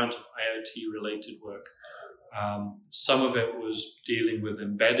fair amount of IoT-related work. Some of it was dealing with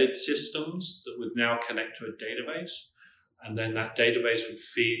embedded systems that would now connect to a database, and then that database would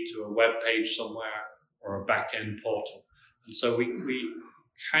feed to a web page somewhere or a back-end portal. And so we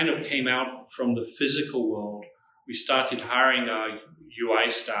kind of came out from the physical world. We started hiring our UI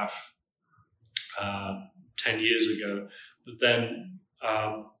staff 10 years ago, but then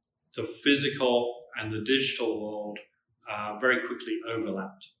the physical and the digital world very quickly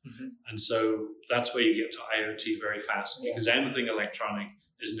overlapped. Mm-hmm. And so that's where you get to IoT very fast, because anything electronic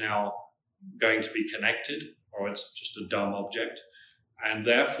is now going to be connected, or it's just a dumb object. And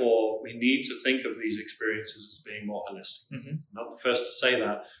therefore, we need to think of these experiences as being more holistic. Mm-hmm. Not the first to say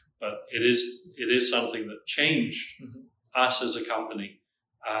that, but it is something that changed us as a company.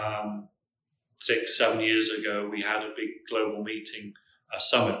 6-7 years ago, we had a big global meeting, a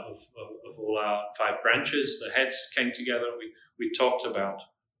summit of all our 5 branches. The heads came together. We talked about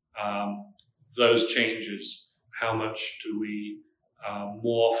those changes. How much do we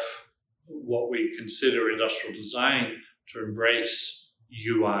morph what we consider industrial design to embrace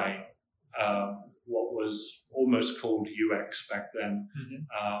UI, what was almost called UX back then,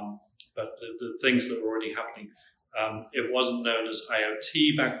 but the things that were already happening. It wasn't known as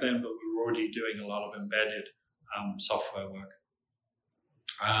IoT back then, but we were already doing a lot of embedded software work.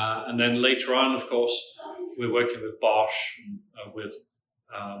 And then later on, of course, we're working with Bosch, with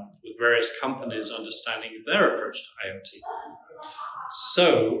various companies understanding their approach to IoT.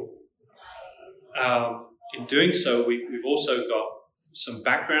 So, in doing so, we've also got some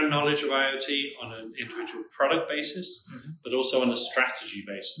background knowledge of IoT on an individual product basis, but also on a strategy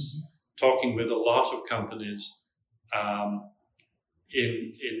basis, talking with a lot of companies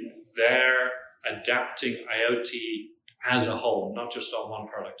in their adapting IoT as a whole, not just on one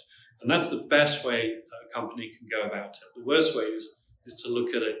product. And that's the best way that a company can go about it. The worst way is to look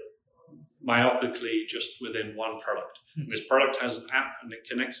at it myopically just within one product. This product has an app and it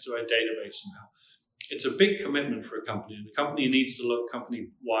connects to a database somehow. It's a big commitment for a company, and the company needs to look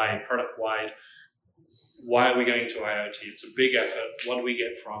company-wide, product-wide. Why are we going to IoT? It's a big effort. What do we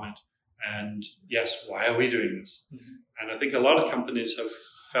get from it? And yes, why are we doing this? And I think a lot of companies have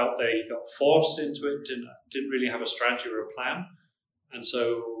felt they got forced into it, didn't really have a strategy or a plan. And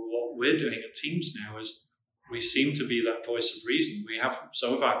so what we're doing at Teams now is we seem to be that voice of reason. We have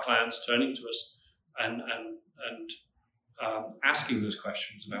some of our clients turning to us and asking those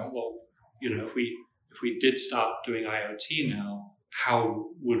questions about, well, if we did start doing IoT now,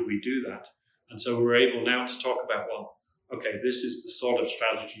 how would we do that? And so we're able now to talk about, well, okay, this is the sort of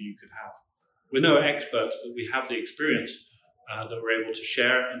strategy you could have. We're no experts, but we have the experience that we're able to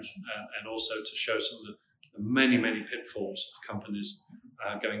share and also to show some of the many, many pitfalls of companies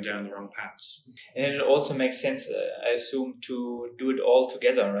going down the wrong paths. And it also makes sense, I assume, to do it all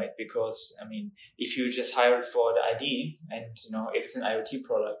together, right? Because, if you just hire it for the ID and, if it's an IoT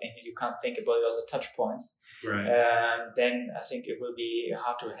product and you can't think about the other touch points, right. Then I think it will be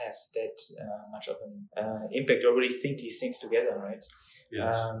hard to have that much of an impact or really think these things together, right?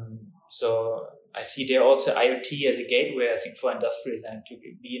 Yes. So I see there also IoT as a gateway, I think, for industrial design to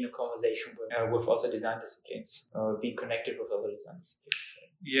be in a conversation with other design disciplines, being connected with other design disciplines.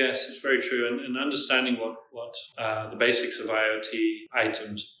 Yes, it's very true. And understanding what the basics of IoT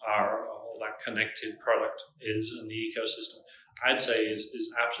items are, or that connected product is in the ecosystem, I'd say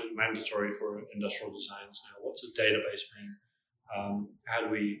is absolutely mandatory for industrial designs now. What's a database mean? How do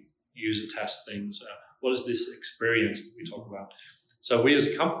we user test things? What is this experience that we talk about? So we as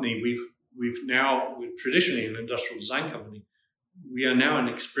a company, we're traditionally an industrial design company. We are now an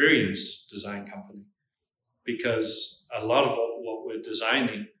experience design company, because a lot of what we're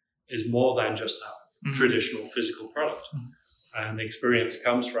designing is more than just that traditional physical product. And the experience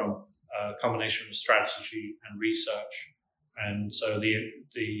comes from a combination of strategy and research. And so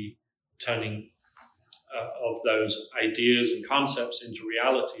the turning of those ideas and concepts into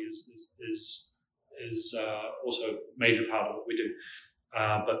reality is also a major part of what we do.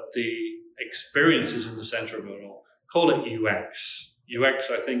 But the experience is in the center of it all. Call it UX. UX,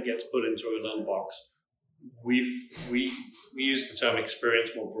 I think, gets put into a little box. We use the term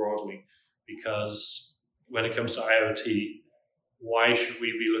experience more broadly, because when it comes to IoT, why should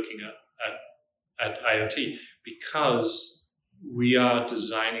we be looking at IoT? Because we are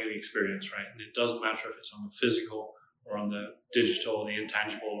designing the experience, right? And it doesn't matter if it's on the physical or on the digital, the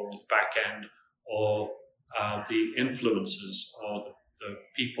intangible, or the back end, or the influencers, or the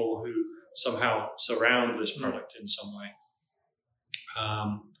people who somehow surround this product in some way.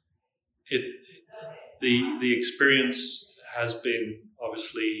 The experience has been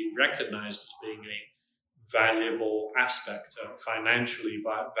obviously recognized as being a valuable aspect, a financially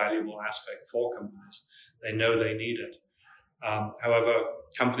valuable aspect for companies. They know they need it. However,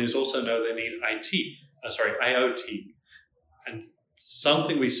 companies also know they need IoT. And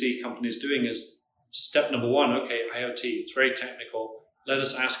something we see companies doing is step number one, okay, IoT, it's very technical. let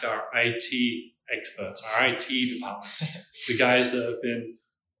us ask our IT experts, our IT department, the guys that have been,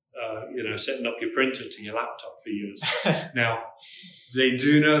 setting up your printer to your laptop for years. Now, they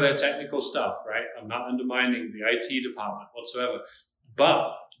do know their technical stuff, right? I'm not undermining the IT department whatsoever,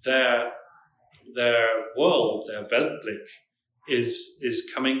 but their world, their Weltblick,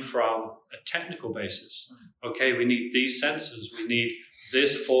 is coming from a technical basis. Okay, we need these sensors, we need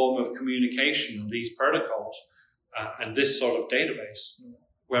this form of communication, these protocols, and this sort of database.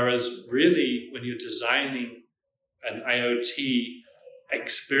 Whereas really, when you're designing an IoT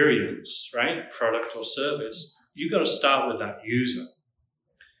experience, right, product or service, you've got to start with that user.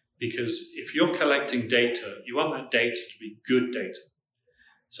 Because if you're collecting data, you want that data to be good data.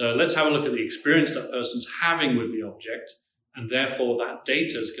 So let's have a look at the experience that person's having with the object, and therefore that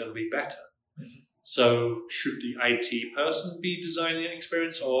data is going to be better. So should the IT person be designing the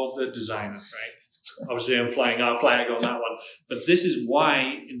experience or the designer, right? Obviously, I'm flying our flag on that one. But this is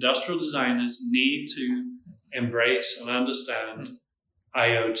why industrial designers need to embrace and understand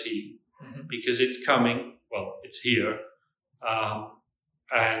IoT, because it's coming, well, it's here,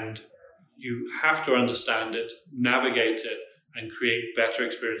 and you have to understand it, navigate it, and create better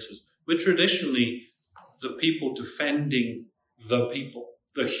experiences. We're traditionally the people defending the people,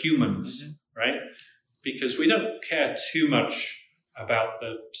 the humans, right? Because we don't care too much about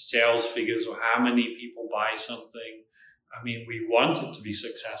the sales figures or how many people buy something. I mean, we want it to be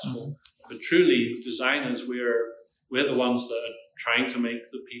successful, but truly, designers, we're the ones that are trying to make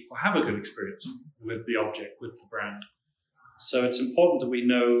the people have a good experience with the object, with the brand. So it's important that we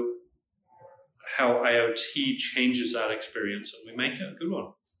know how IoT changes that experience and we make it a good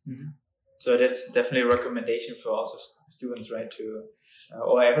one. So that's definitely a recommendation for also students, right, to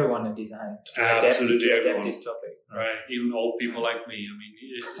or everyone in design to adapt this topic. Right, even old people like me. I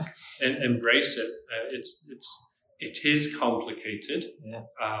mean, embrace it. It is complicated. Yeah.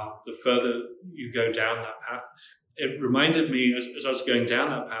 The further you go down that path, it reminded me as I was going down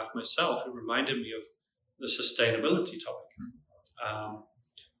that path myself. It reminded me of the sustainability topic.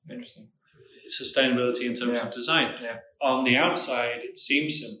 Interesting. Sustainability in terms of design. Yeah. On the outside, it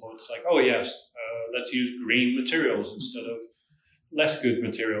seems simple. It's like, oh yes, let's use green materials instead of less good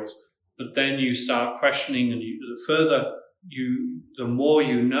materials. But then you start questioning, and the more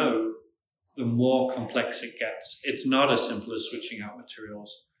you know, the more complex it gets. It's not as simple as switching out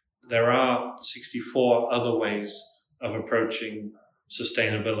materials. There are 64 other ways of approaching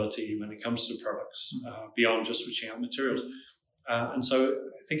sustainability when it comes to products, beyond just switching out materials. And so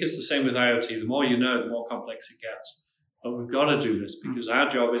I think it's the same with IoT. The more you know, the more complex it gets. But we've got to do this because our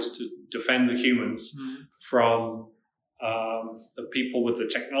job is to defend the humans from the people with the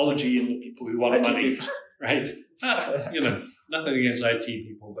technology and the people who want money, right? Nothing against IT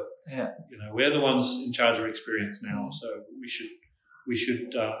people, but we're the ones in charge of experience now, so we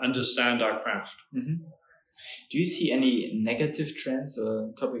should understand our craft. Do you see any negative trends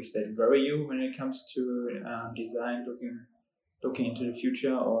or topics that worry you when it comes to design, looking into the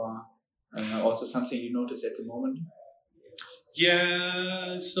future, or also something you notice at the moment?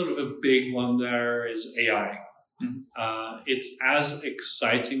 Yeah, sort of a big one there is AI. It's as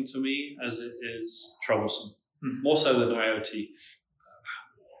exciting to me as it is troublesome, more so than IoT.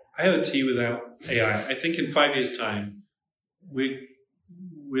 IoT without AI, I think in 5 years' time, we're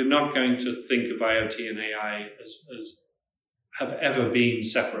not going to think of IoT and AI as have ever been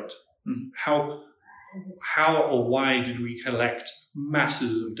separate. How or why did we collect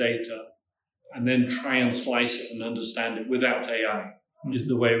masses of data and then try and slice it and understand it without AI is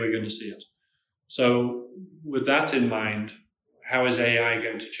the way we're going to see it. So with that in mind, how is AI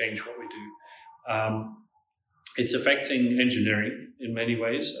going to change what we do? It's affecting engineering in many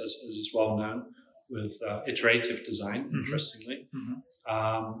ways, as is well known, with iterative design, interestingly.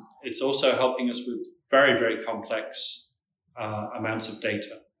 It's also helping us with very, very complex amounts of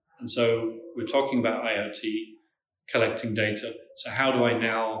data. And so we're talking about IoT, collecting data. So how do I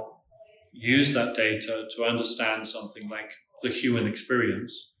now use that data to understand something like the human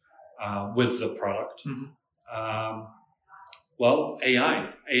experience with the product? Well,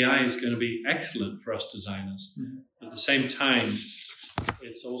 AI is going to be excellent for us designers. At the same time,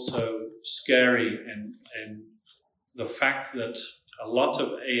 it's also scary, and the fact that a lot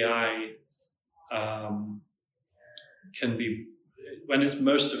of AI can be, when it's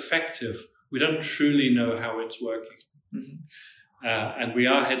most effective, we don't truly know how it's working. And we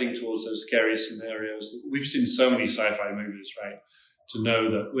are heading towards those scary scenarios. We've seen so many sci-fi movies, right, to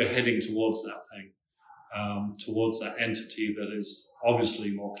know that we're heading towards that thing, towards that entity that is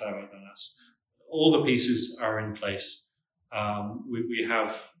obviously more clever than us. All the pieces are in place. We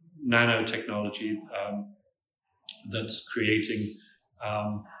have nanotechnology that's creating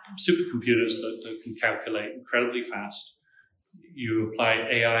supercomputers that can calculate incredibly fast. You apply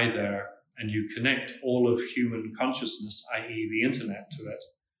AI there, and you connect all of human consciousness, i.e. the internet, to it.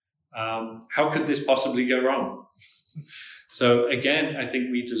 How could this possibly go wrong? So again, I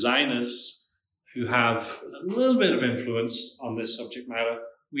think we designers who have a little bit of influence on this subject matter,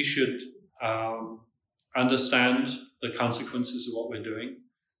 we should understand the consequences of what we're doing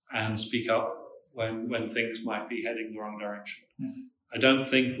and speak up when things might be heading the wrong direction. Mm-hmm. I don't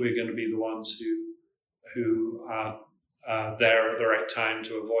think we're going to be the ones who are there at the right time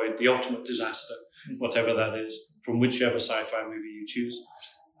to avoid the ultimate disaster, whatever that is, from whichever sci-fi movie you choose.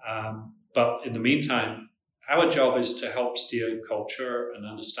 But in the meantime, our job is to help steer culture and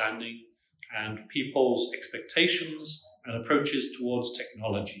understanding and people's expectations and approaches towards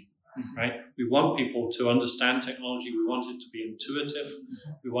technology, right? We want people to understand technology. We want it to be intuitive.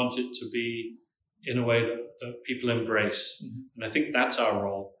 We want it to be in a way that people embrace. And I think that's our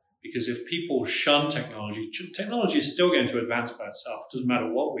role, because if people shun technology, technology is still going to advance by itself. It doesn't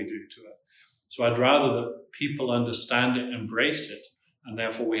matter what we do to it. So I'd rather that people understand it, embrace it, and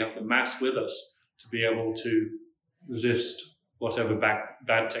therefore we have the mass with us to be able to resist whatever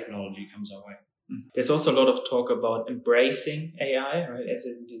bad technology comes our way. There's also a lot of talk about embracing AI, right? As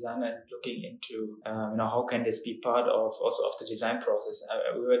a designer, looking into, how can this be part of the design process?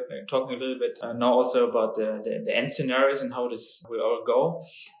 We were talking a little bit now also about the end scenarios and how this will all go.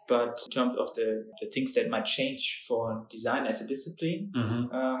 But in terms of the things that might change for design as a discipline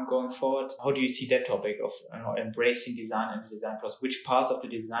going forward, how do you see that topic of embracing design and the design process? Which parts of the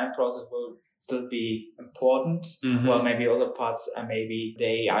design process will still be important, while maybe other parts, maybe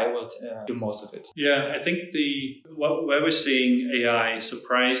the AI will do most of it? Yeah, I think where we're seeing AI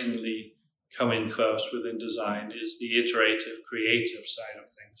surprisingly come in first within design is the iterative, creative side of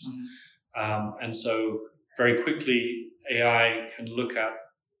things. And so very quickly, AI can look at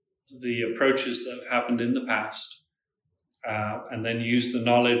the approaches that have happened in the past and then use the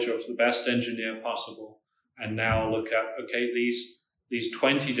knowledge of the best engineer possible, and now look at, okay, these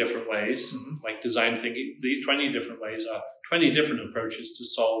 20 different ways, like design thinking, these 20 different ways are 20 different approaches to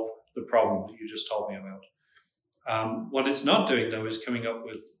solve the problem that you just told me about. What it's not doing, though, is coming up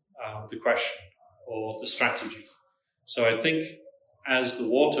with the question or the strategy. So I think as the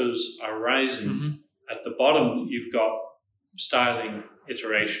waters are rising, at the bottom, you've got styling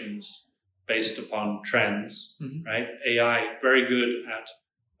iterations based upon trends, right? AI very good at,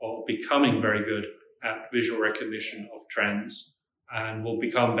 or becoming very good at visual recognition of trends, and will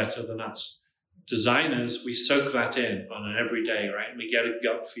become better than us. Designers, we soak that in on an everyday, right? And we get a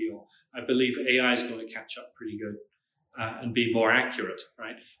gut feel. I believe AI is going to catch up pretty good and be more accurate,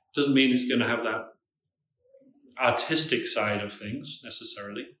 right? Doesn't mean it's going to have that artistic side of things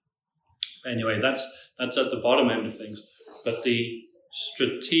necessarily. Anyway, that's at the bottom end of things. But the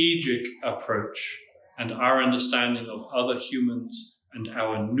strategic approach and our understanding of other humans and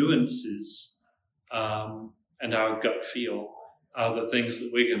our nuances and our gut feel are the things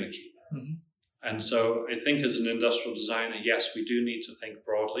that we're going to keep. And so I think as an industrial designer, yes, we do need to think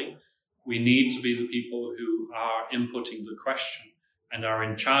broadly. We need to be the people who are inputting the question and are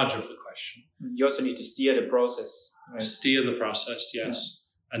in charge of the question. You also need to steer the process. Right? Steer the process, yes.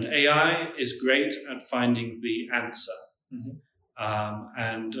 Yeah. And AI is great at finding the answer.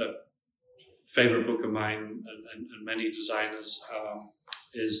 And a favorite book of mine and many designers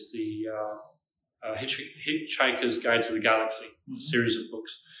is the Hitchhiker's Guide to the Galaxy, a series of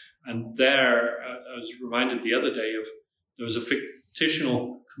books. And there, I was reminded the other day of, there was a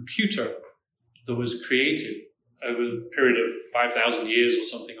fictional computer that was created over a period of 5,000 years or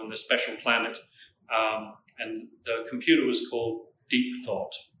something on this special planet. And the computer was called Deep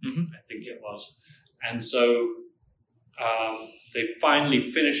Thought, I think it was. And so they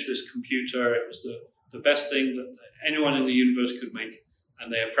finally finished this computer. It was the best thing that anyone in the universe could make.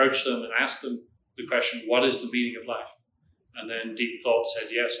 And they approached them and asked them the question, what is the meaning of life? And then Deep Thought said,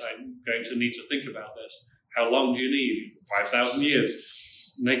 yes, I'm going to need to think about this. How long do you need? 5,000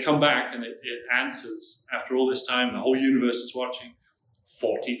 years. And they come back and it answers, after all this time, the whole universe is watching,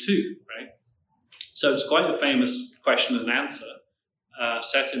 42, right? So it's quite a famous question and answer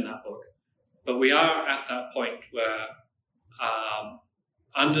set in that book. But we are at that point where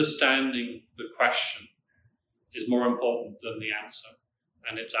understanding the question is more important than the answer.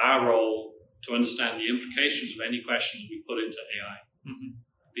 And it's our role to understand the implications of any question we put into AI,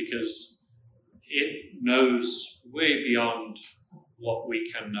 because it knows way beyond what we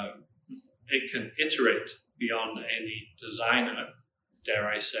can know. It can iterate beyond any designer, dare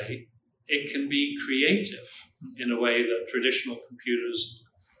I say. It can be creative in a way that traditional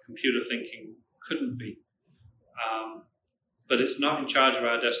computer thinking couldn't be. but it's not in charge of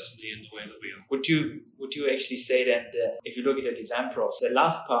our destiny in the way that we are. Would you actually say that if you look at the design process, the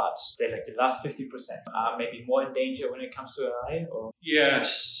last part, say like the last 50%, are maybe more in danger when it comes to AI? Or?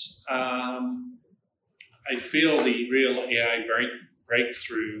 Yes. I feel the real AI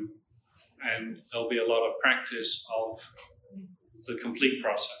breakthrough, and there'll be a lot of practice of the complete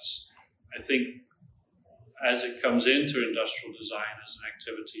process. I think as it comes into industrial design as an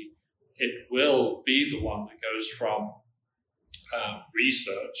activity, it will be the one that goes from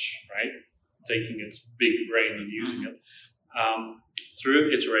research, right, taking its big brain and using it, through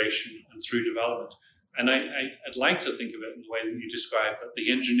iteration and through development. And I'd like to think of it in the way that you described, that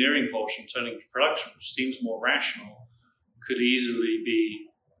the engineering portion turning to production, which seems more rational, could easily be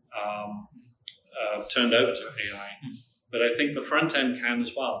turned over to AI. But I think the front end can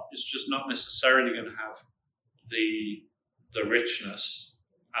as well. It's just not necessarily going to have the richness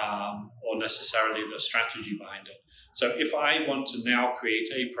or necessarily the strategy behind it. So if I want to now create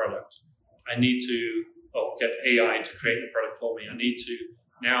a product, I need to get AI to create the product for me. I need to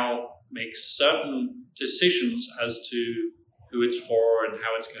now make certain decisions as to who it's for and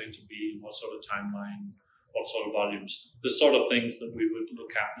how it's going to be, what sort of timeline, what sort of volumes, the sort of things that we would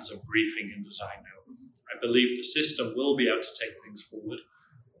look at as a briefing in design now. I believe the system will be able to take things forward.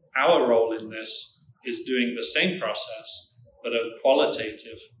 Our role in this is doing the same process, but a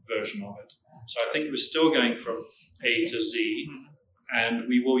qualitative version of it. So I think we're still going from A to Z, and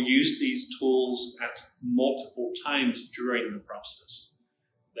we will use these tools at multiple times during the process.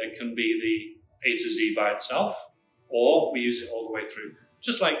 There can be the A to Z by itself, or we use it all the way through.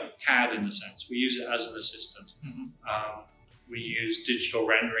 Just like CAD in a sense, we use it as an assistant. We use digital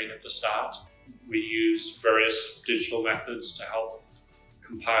rendering at the start. We use various digital methods to help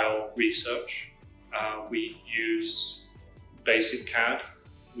compile research. We use basic CAD.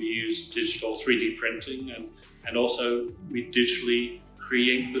 We use digital 3D printing, and also we digitally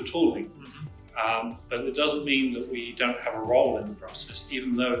create the tooling. But it doesn't mean that we don't have a role in the process,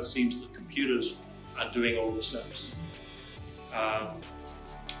 even though it seems that computers are doing all the steps.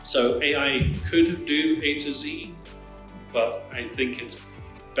 So AI could do A to Z, but I think its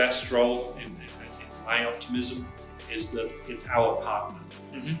best role in my optimism is that it's our partner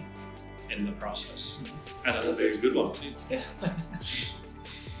in the process. And it'll be a good one too. Yeah.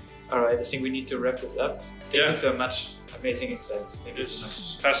 All right, I think we need to wrap this up. Thank you so much. Amazing insights. Thank you so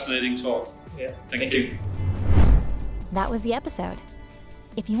much. Fascinating talk. Yeah. Thank you. That was the episode.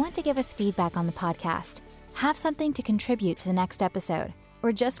 If you want to give us feedback on the podcast, have something to contribute to the next episode,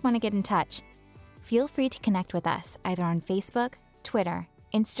 or just want to get in touch, feel free to connect with us either on Facebook, Twitter,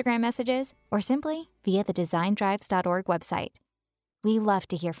 Instagram messages, or simply via the designdrives.org website. We love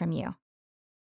to hear from you.